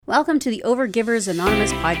Welcome to the Overgivers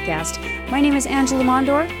Anonymous podcast. My name is Angela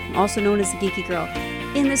Mondor, also known as the Geeky Girl.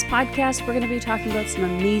 In this podcast, we're going to be talking about some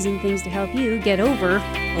amazing things to help you get over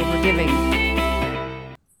overgiving.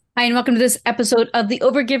 Hi, and welcome to this episode of the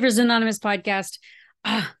Overgivers Anonymous podcast.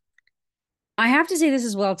 I have to say this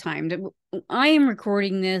is well-timed. I am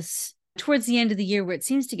recording this towards the end of the year where it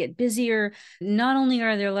seems to get busier. Not only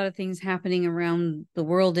are there a lot of things happening around the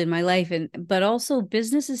world in my life, but also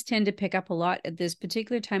businesses tend to pick up a lot at this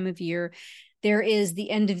particular time of year. There is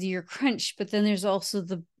the end of the year crunch, but then there's also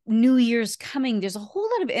the New Year's coming. There's a whole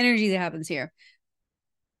lot of energy that happens here.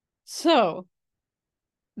 So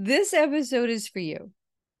this episode is for you.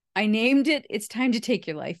 I named it, It's Time to Take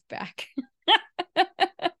Your Life Back.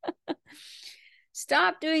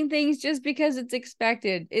 Stop doing things just because it's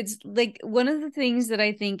expected. It's like one of the things that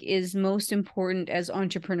I think is most important as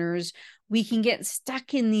entrepreneurs. We can get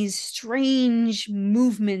stuck in these strange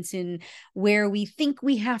movements in where we think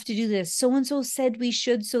we have to do this. So-and-so said we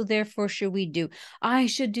should, so therefore should we do. I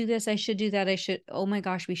should do this. I should do that. I should. Oh my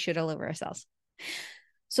gosh, we should all over ourselves.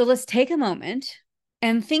 So let's take a moment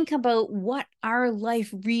and think about what our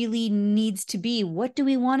life really needs to be. What do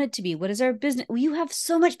we want it to be? What is our business? You have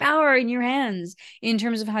so much power in your hands in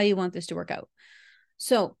terms of how you want this to work out.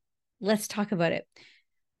 So let's talk about it.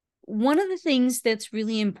 One of the things that's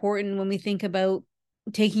really important when we think about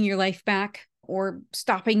taking your life back or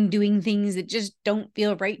stopping doing things that just don't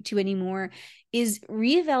feel right to anymore is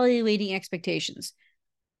reevaluating expectations.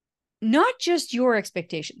 Not just your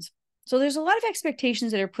expectations. So there's a lot of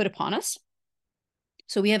expectations that are put upon us.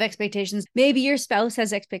 So we have expectations. Maybe your spouse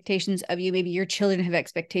has expectations of you. Maybe your children have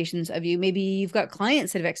expectations of you. Maybe you've got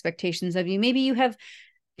clients that have expectations of you. Maybe you have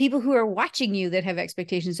people who are watching you that have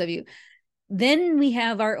expectations of you. Then we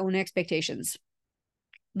have our own expectations.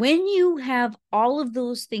 When you have all of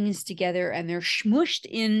those things together and they're smushed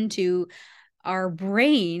into our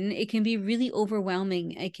brain, it can be really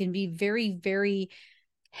overwhelming. It can be very, very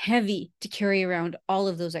heavy to carry around all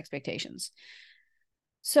of those expectations.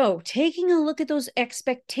 So taking a look at those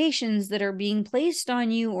expectations that are being placed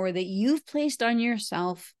on you or that you've placed on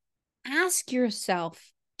yourself, ask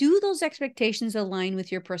yourself, do those expectations align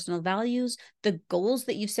with your personal values, the goals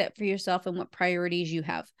that you've set for yourself, and what priorities you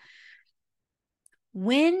have?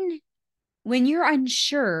 When you're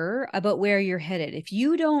unsure about where you're headed, if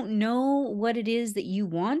you don't know what it is that you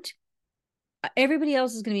want, everybody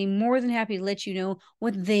else is going to be more than happy to let you know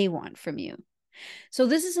what they want from you. So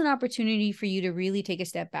this is an opportunity for you to really take a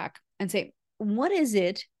step back and say, what is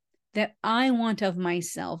it that I want of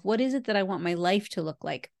myself? What is it that I want my life to look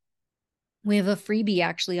like? We have a freebie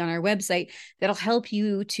actually on our website that'll help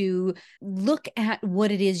you to look at what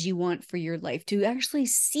it is you want for your life, to actually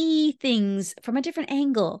see things from a different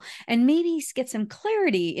angle and maybe get some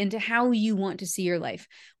clarity into how you want to see your life.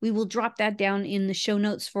 We will drop that down in the show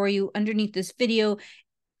notes for you underneath this video.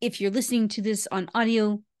 If you're listening to this on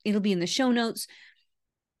audio, it'll be in the show notes.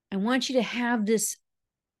 I want you to have this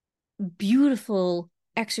beautiful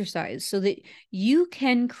exercise so that you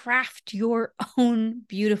can craft your own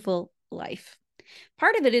beautiful life.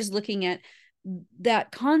 Part of it is looking at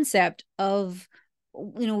that concept of,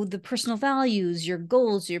 the personal values, your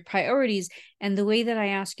goals, your priorities, and the way that I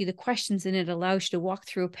ask you the questions in it allows you to walk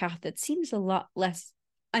through a path that seems a lot less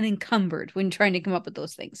unencumbered when trying to come up with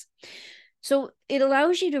those things. So it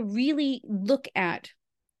allows you to really look at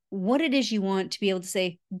what it is you want to be able to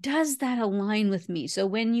say, does that align with me? So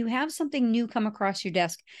when you have something new come across your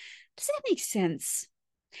desk, does that make sense?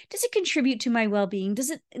 Does it contribute to my well-being? Does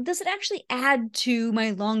it actually add to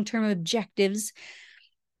my long-term objectives?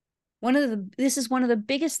 This is one of the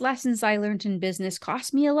biggest lessons I learned in business.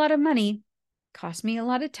 Cost me a lot of money, cost me a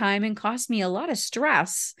lot of time, and cost me a lot of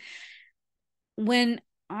stress when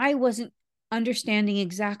I wasn't understanding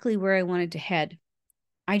exactly where I wanted to head.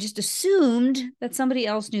 I just assumed that somebody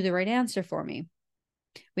else knew the right answer for me.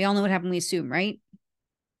 We all know what happened. We assume, right?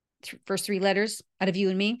 First three letters out of you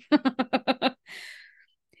and me.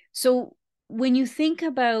 So when you think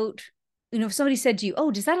about, if somebody said to you,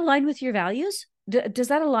 oh, does that align with your values? Does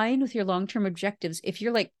that align with your long-term objectives? If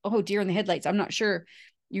you're like, oh, deer in the headlights, I'm not sure,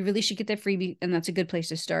 you really should get that freebie. And that's a good place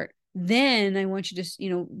to start. Then I want you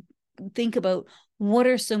to, think about what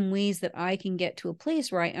are some ways that I can get to a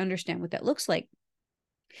place where I understand what that looks like.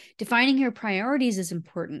 Defining your priorities is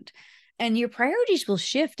important, and your priorities will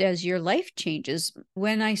shift as your life changes.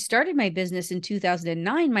 When I started my business in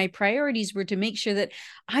 2009, my priorities were to make sure that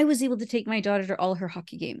I was able to take my daughter to all her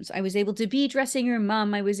hockey games. I was able to be dressing her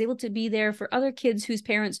mom. I was able to be there for other kids whose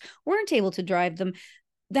parents weren't able to drive them.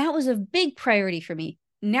 That was a big priority for me.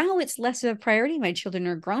 now it's less of a priority. My children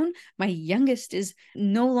are grown. My youngest is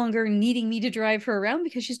no longer needing me to drive her around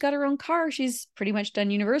because she's got her own car. She's pretty much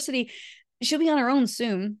done university. She'll be on her own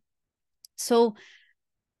soon. So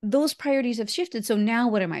those priorities have shifted. So now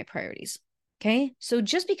what are my priorities? Okay. So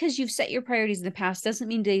just because you've set your priorities in the past doesn't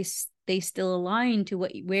mean they still align to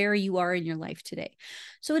where you are in your life today.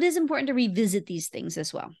 So it is important to revisit these things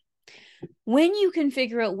as well. When you can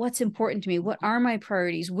figure out what's important to me, what are my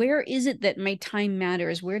priorities, where is it that my time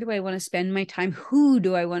matters, where do I want to spend my time, who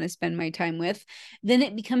do I want to spend my time with, then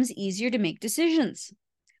it becomes easier to make decisions.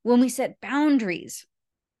 When we set boundaries,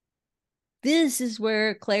 this is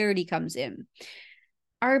where clarity comes in.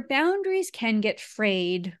 Our boundaries can get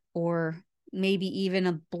frayed or maybe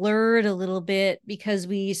even blurred a little bit because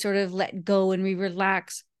we sort of let go and we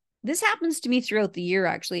relax. This happens to me throughout the year,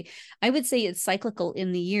 actually. I would say it's cyclical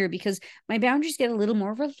in the year because my boundaries get a little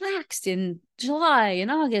more relaxed in July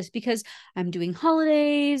and August because I'm doing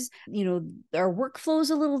holidays. Our workflow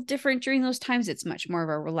is a little different during those times. It's much more of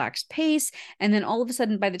a relaxed pace. And then all of a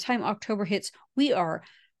sudden, by the time October hits, we are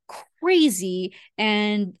crazy.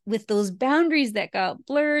 And with those boundaries that got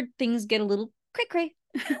blurred, things get a little cray-cray.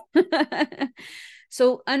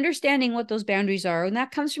 So understanding what those boundaries are, and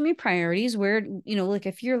that comes from your priorities where, like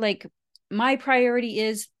if you're like, my priority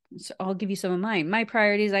is, so I'll give you some of mine. My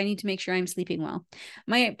priority is I need to make sure I'm sleeping well.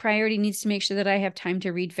 My priority needs to make sure that I have time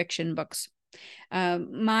to read fiction books.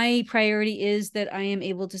 My priority is that I am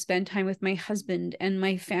able to spend time with my husband and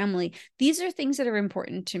my family. These are things that are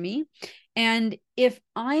important to me. And if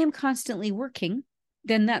I am constantly working,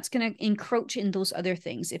 then that's going to encroach in those other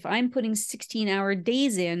things. If I'm putting 16-hour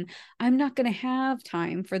days in, I'm not going to have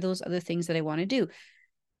time for those other things that I want to do.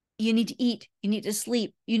 You need to eat, you need to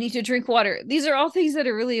sleep, you need to drink water. These are all things that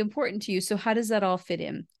are really important to you. So how does that all fit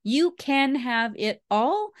in? You can have it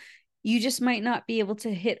all. You just might not be able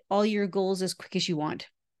to hit all your goals as quick as you want.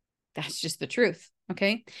 That's just the truth.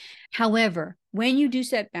 Okay. However, when you do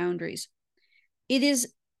set boundaries, it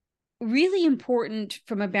is really important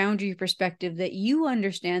from a boundary perspective that you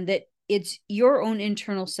understand that it's your own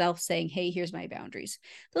internal self saying, hey, here's my boundaries.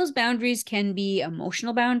 Those boundaries can be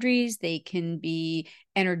emotional boundaries. They can be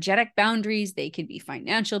energetic boundaries. They can be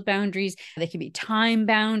financial boundaries. They can be time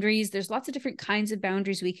boundaries. There's lots of different kinds of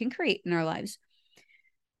boundaries we can create in our lives.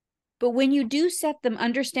 But when you do set them,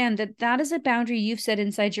 understand that that is a boundary you've set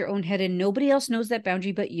inside your own head and nobody else knows that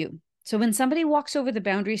boundary but you. So when somebody walks over the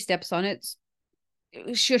boundary, steps on it,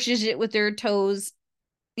 shushes it with their toes,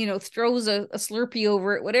 throws a Slurpee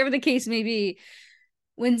over it, whatever the case may be.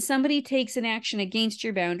 When somebody takes an action against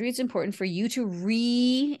your boundary, it's important for you to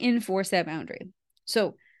reinforce that boundary.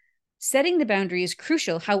 So setting the boundary is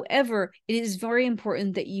crucial. However, it is very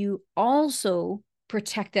important that you also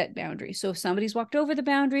protect that boundary. So if somebody's walked over the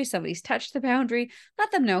boundary, somebody's touched the boundary,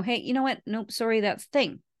 let them know, hey, you know what? Nope, sorry, that's the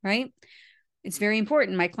thing, right? It's very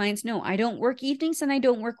important. My clients know I don't work evenings and I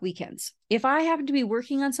don't work weekends. If I happen to be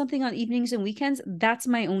working on something on evenings and weekends, that's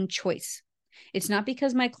my own choice. It's not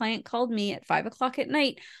because my client called me at 5:00 at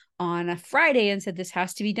night on a Friday and said, this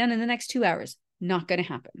has to be done in the next 2 hours. Not going to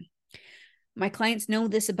happen. My clients know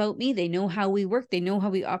this about me. They know how we work. They know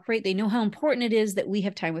how we operate. They know how important it is that we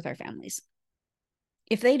have time with our families.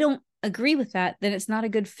 If they don't agree with that, then it's not a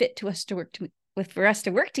good fit for us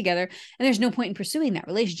to work together. And there's no point in pursuing that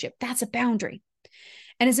relationship. That's a boundary.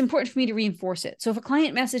 And it's important for me to reinforce it. So if a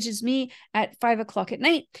client messages me at 5:00 at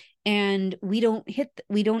night and we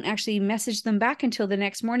don't actually message them back until the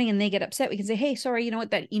next morning and they get upset, we can say, hey, sorry, you know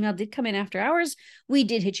what? That email did come in after hours. We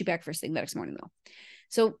did hit you back first thing the next morning though.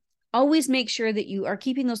 So always make sure that you are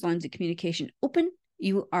keeping those lines of communication open.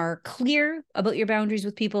 You are clear about your boundaries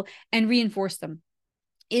with people and reinforce them.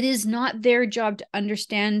 It is not their job to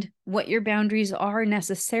understand what your boundaries are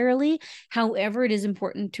necessarily. However, it is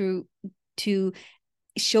important to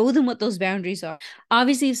show them what those boundaries are.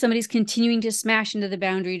 Obviously, if somebody's continuing to smash into the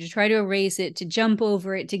boundary, to try to erase it, to jump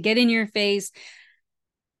over it, to get in your face,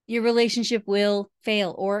 your relationship will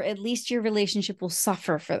fail, or at least your relationship will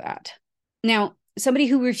suffer for that. Now, somebody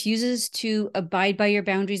who refuses to abide by your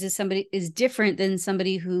boundaries is different than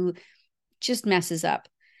somebody who just messes up.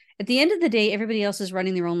 At the end of the day, everybody else is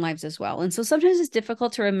running their own lives as well. And so sometimes it's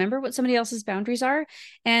difficult to remember what somebody else's boundaries are.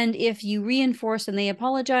 And if you reinforce and they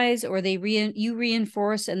apologize, or you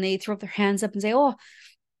reinforce and they throw up their hands up and say, oh,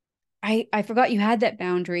 I forgot you had that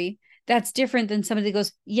boundary. That's different than somebody that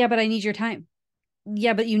goes, yeah, but I need your time.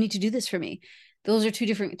 Yeah, but you need to do this for me. Those are two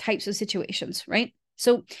different types of situations, right?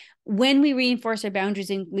 So when we reinforce our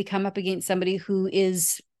boundaries and we come up against somebody who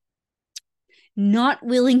is not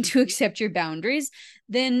willing to accept your boundaries,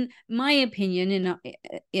 then my opinion,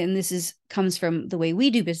 and this comes from the way we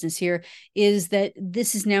do business here, is that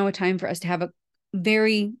this is now a time for us to have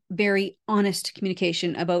very, very honest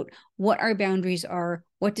communication about what our boundaries are.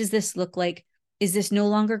 What does this look like? Is this no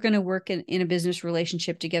longer going to work in a business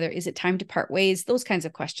relationship together? Is it time to part ways? Those kinds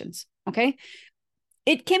of questions. Okay.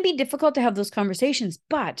 It can be difficult to have those conversations,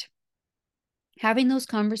 but having those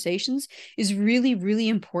conversations is really, really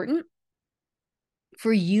important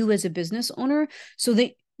for you as a business owner so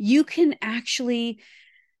that you can actually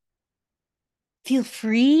feel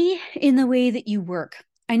free in the way that you work.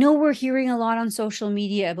 I know we're hearing a lot on social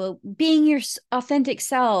media about being your authentic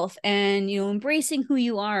self and, embracing who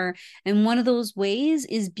you are. And one of those ways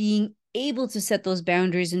is being able to set those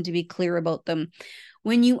boundaries and to be clear about them.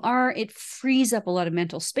 When you are, it frees up a lot of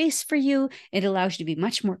mental space for you. It allows you to be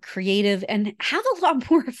much more creative and have a lot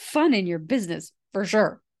more fun in your business, for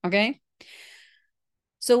sure. Okay.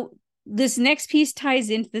 So this next piece ties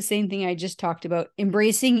into the same thing I just talked about,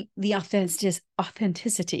 embracing the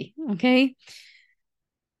authenticity. Okay.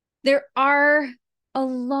 There are a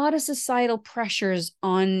lot of societal pressures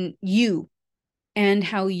on you and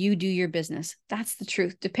how you do your business. That's the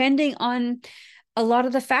truth, depending on a lot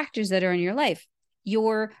of the factors that are in your life.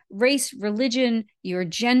 Your race, religion, your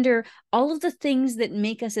gender, all of the things that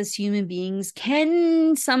make us as human beings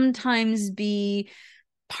can sometimes be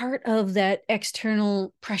part of that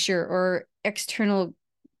external pressure or external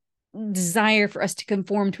desire for us to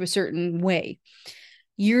conform to a certain way.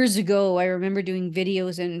 Years ago, I remember doing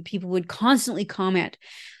videos and people would constantly comment,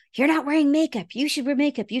 "You're not wearing makeup. You should wear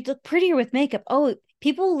makeup. You'd look prettier with makeup." Oh,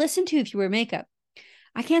 people will listen to you if you wear makeup.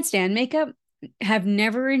 I can't stand makeup. Have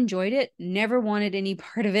never enjoyed it, never wanted any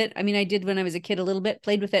part of it. I mean, I did when I was a kid a little bit,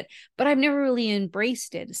 played with it, but I've never really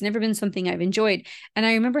embraced it. It's never been something I've enjoyed. And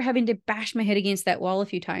I remember having to bash my head against that wall a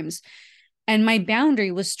few times. And my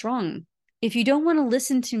boundary was strong. If you don't want to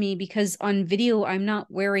listen to me because on video I'm not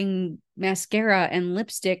wearing mascara and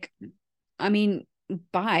lipstick, I mean,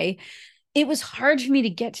 bye. It was hard for me to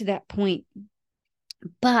get to that point.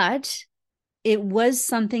 But it was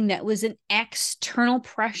something that was an external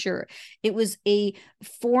pressure. It was a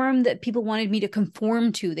form that people wanted me to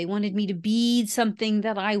conform to. They wanted me to be something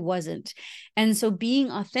that I wasn't. And so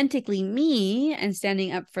being authentically me and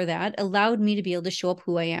standing up for that allowed me to be able to show up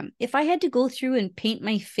who I am. If I had to go through and paint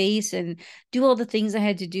my face and do all the things I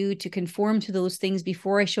had to do to conform to those things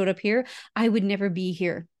before I showed up here, I would never be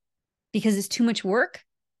here because it's too much work.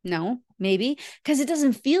 No, maybe because it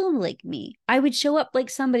doesn't feel like me. I would show up like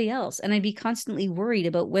somebody else and I'd be constantly worried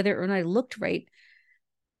about whether or not I looked right.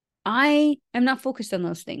 I am not focused on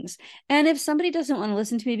those things. And if somebody doesn't want to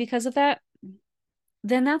listen to me because of that,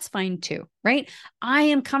 then that's fine too, right? I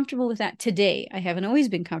am comfortable with that today. I haven't always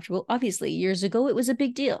been comfortable. Obviously, years ago, it was a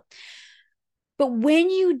big deal. But when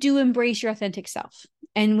you do embrace your authentic self,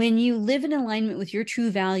 and when you live in alignment with your true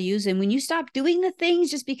values, and when you stop doing the things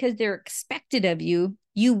just because they're expected of you,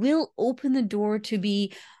 you will open the door to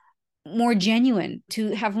be more genuine,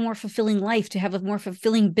 to have a more fulfilling life, to have a more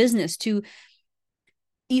fulfilling business,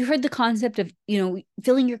 you heard the concept of,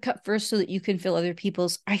 filling your cup first so that you can fill other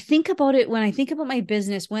people's. I think about it when I think about my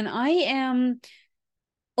business, when I am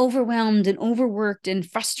overwhelmed and overworked and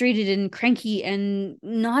frustrated and cranky and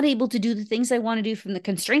not able to do the things I want to do from the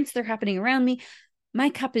constraints that are happening around me, my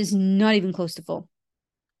cup is not even close to full.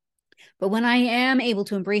 But when I am able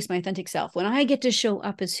to embrace my authentic self, when I get to show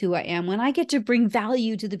up as who I am, when I get to bring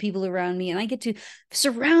value to the people around me, and I get to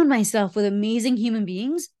surround myself with amazing human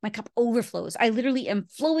beings, my cup overflows. I literally am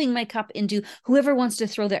flowing my cup into whoever wants to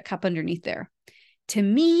throw that cup underneath there. To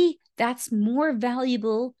me, that's more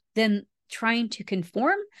valuable than trying to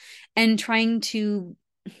conform and trying to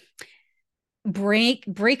break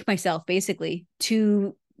myself basically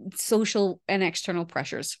to social and external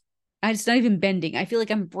pressures. It's not even bending. I feel like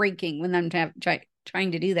I'm breaking when I'm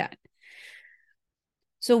trying to do that.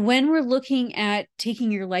 So when we're looking at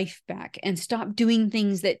taking your life back and stop doing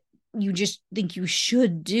things that you just think you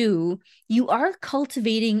should do, you are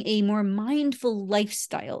cultivating a more mindful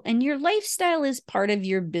lifestyle. And your lifestyle is part of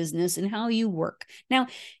your business and how you work. Now,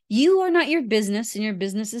 you are not your business and your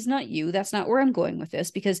business is not you. That's not where I'm going with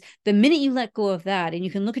this, because the minute you let go of that and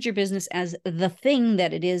you can look at your business as the thing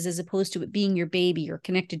that it is, as opposed to it being your baby or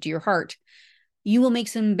connected to your heart, you will make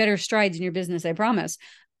some better strides in your business, I promise.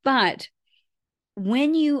 But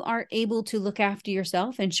when you are able to look after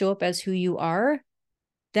yourself and show up as who you are,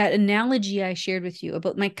 that analogy I shared with you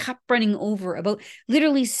about my cup running over, about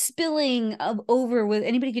literally spilling over, with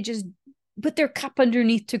anybody could just put their cup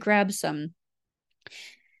underneath to grab some.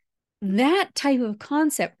 That type of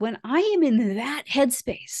concept, when I am in that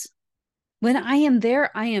headspace, when I am there,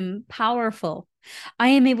 I am powerful. I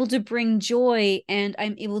am able to bring joy and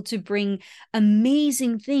I'm able to bring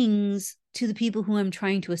amazing things to the people who I'm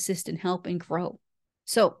trying to assist and help and grow.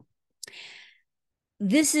 So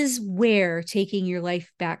This is where taking your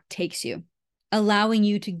life back takes you, allowing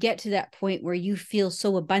you to get to that point where you feel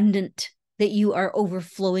so abundant that you are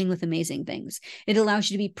overflowing with amazing things. It allows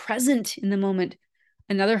you to be present in the moment.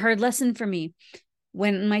 Another hard lesson for me.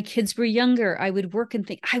 When my kids were younger, I would work and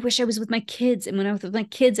think, I wish I was with my kids. And when I was with my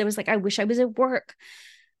kids, I was like, I wish I was at work.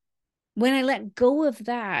 When I let go of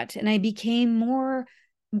that and I became more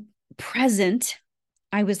present,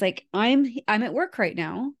 I was like, I'm at work right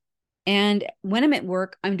now. And when I'm at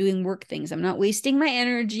work, I'm doing work things. I'm not wasting my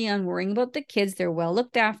energy on worrying about the kids. They're well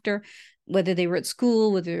looked after, whether they were at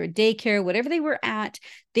school, whether they were at daycare, whatever they were at,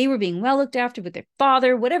 they were being well looked after with their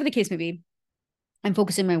father, whatever the case may be. I'm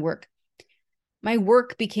focusing on my work. My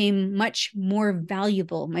work became much more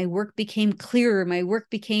valuable. My work became clearer. My work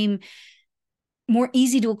became more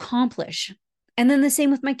easy to accomplish. And then the same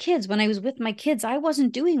with my kids. When I was with my kids, I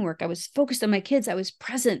wasn't doing work. I was focused on my kids. I was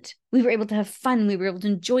present. We were able to have fun. We were able to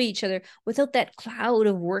enjoy each other without that cloud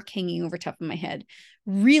of work hanging over top of my head.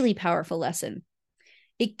 Really powerful lesson.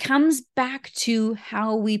 It comes back to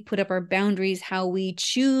how we put up our boundaries, how we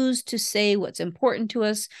choose to say what's important to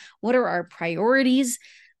us, what are our priorities.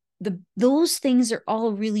 Those things are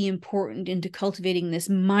all really important into cultivating this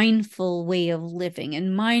mindful way of living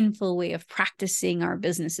and mindful way of practicing our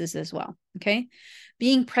businesses as well. Okay.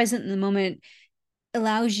 Being present in the moment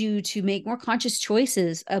allows you to make more conscious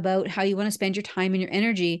choices about how you want to spend your time and your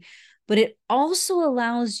energy, but it also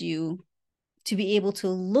allows you to be able to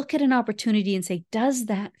look at an opportunity and say, does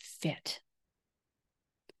that fit?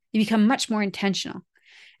 You become much more intentional.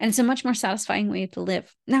 And it's a much more satisfying way to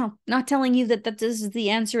live. Now, not telling you that this is the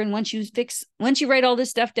answer. And once you write all this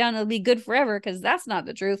stuff down, it'll be good forever, because that's not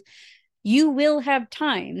the truth. You will have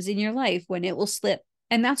times in your life when it will slip.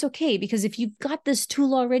 And that's okay, because if you've got this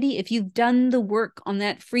tool already, if you've done the work on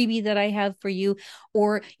that freebie that I have for you,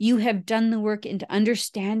 or you have done the work into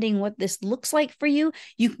understanding what this looks like for you,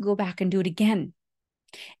 you can go back and do it again.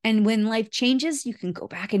 And when life changes, you can go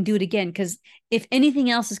back and do it again. Because if anything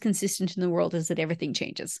else is consistent in the world, is that everything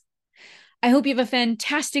changes. I hope you have a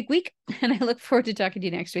fantastic week, and I look forward to talking to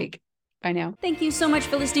you next week. Bye now. Thank you so much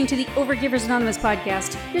for listening to the Overgivers Anonymous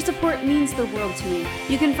podcast. Your support means the world to me.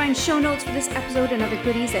 You can find show notes for this episode and other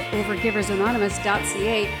goodies at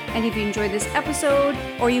overgiversanonymous.ca. And if you enjoyed this episode,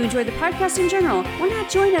 or you enjoyed the podcast in general, why not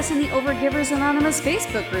join us in the Overgivers Anonymous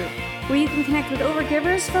Facebook group, where you can connect with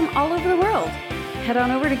overgivers from all over the world. Head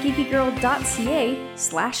on over to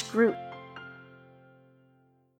geekygirl.ca/group.